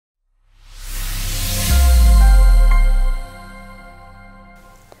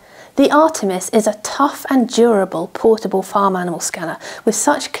The Artemis is a tough and durable portable farm animal scanner. With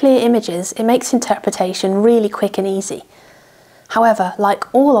such clear images, it makes interpretation really quick and easy. However,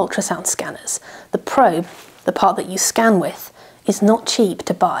 like all ultrasound scanners, the probe, the part that you scan with, is not cheap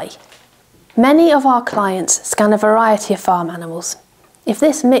to buy. Many of our clients scan a variety of farm animals. If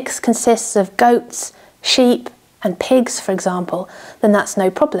this mix consists of goats, sheep and pigs, for example, then that's no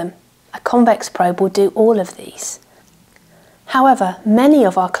problem. A convex probe will do all of these. However, many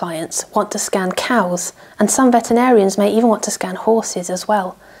of our clients want to scan cows, and some veterinarians may even want to scan horses as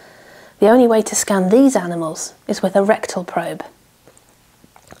well. The only way to scan these animals is with a rectal probe.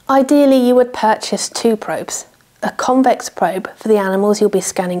 Ideally, you would purchase two probes. A convex probe for the animals you'll be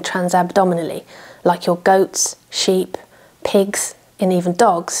scanning transabdominally, like your goats, sheep, pigs, and even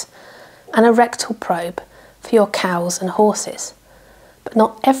dogs, and a rectal probe for your cows and horses. But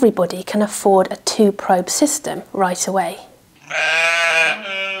not everybody can afford a two-probe system right away.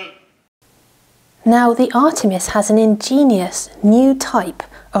 Now, the Artemis has an ingenious new type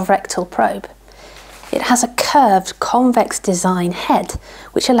of rectal probe. It has a curved convex design head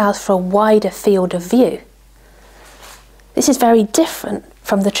which allows for a wider field of view. This is very different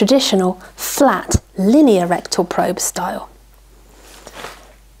from the traditional flat linear rectal probe style.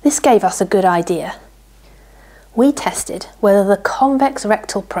 This gave us a good idea. We tested whether the convex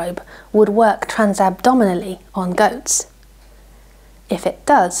rectal probe would work transabdominally on goats. If it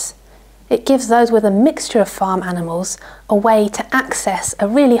does, it gives those with a mixture of farm animals a way to access a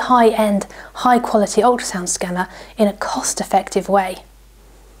really high-end, high-quality ultrasound scanner in a cost-effective way.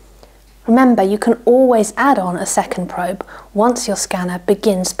 Remember, you can always add on a second probe once your scanner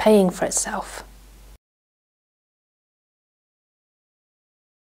begins paying for itself.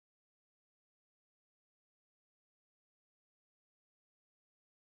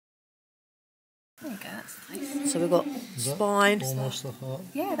 There you go, that's nice. So we've got spine. Almost the heart.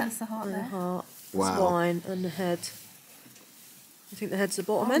 Yeah, that's the heart And there. the heart, Wow. spine and the head. I think the head's the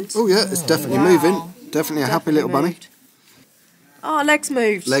bottom end. Oh yeah, it's definitely moving. Definitely a happy little bunny. Moved. Oh, legs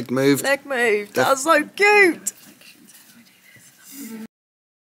moved. Leg moved. Leg moved. That's so cute.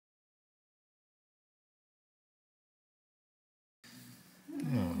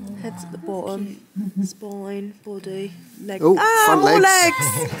 Head's at the bottom. Spine, body, leg. Oh, ah, front more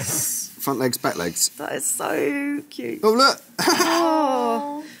legs. legs. Front legs, back legs. That is so cute. Oh look!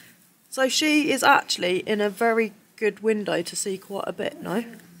 Oh. So she is actually in a very good window to see quite a bit, no?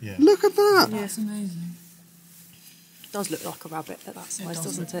 Yeah. Look at that. Yeah. That's amazing. Does look like a rabbit at that size,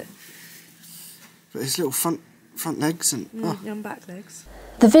 doesn't it? But his little front legs and And back legs.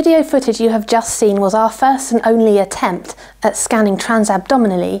 The video footage you have just seen was our first and only attempt at scanning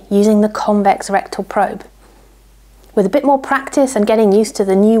transabdominally using the convex rectal probe. With a bit more practice and getting used to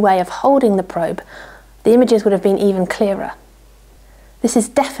the new way of holding the probe, the images would have been even clearer. This is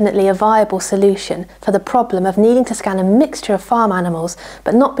definitely a viable solution for the problem of needing to scan a mixture of farm animals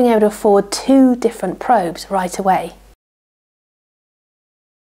but not being able to afford two different probes right away.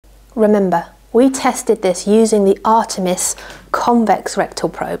 Remember, we tested this using the Artemis convex rectal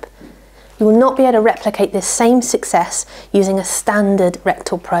probe. You will not be able to replicate this same success using a standard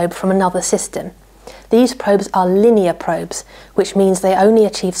rectal probe from another system. These probes are linear probes, which means they only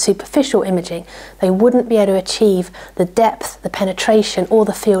achieve superficial imaging. They wouldn't be able to achieve the depth, the penetration, or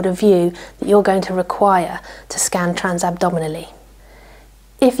the field of view that you're going to require to scan transabdominally.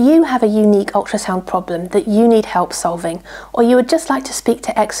 If you have a unique ultrasound problem that you need help solving, or you would just like to speak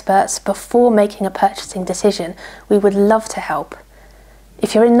to experts before making a purchasing decision, we would love to help.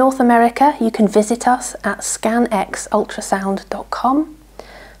 If you're in North America, you can visit us at scanxultrasound.com.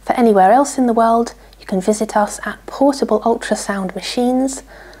 For anywhere else in the world, you can visit us at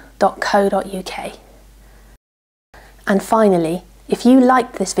portableultrasoundmachines.co.uk. And finally, if you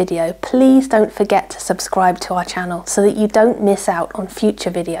liked this video, please don't forget to subscribe to our channel so that you don't miss out on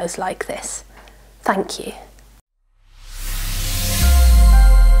future videos like this. Thank you.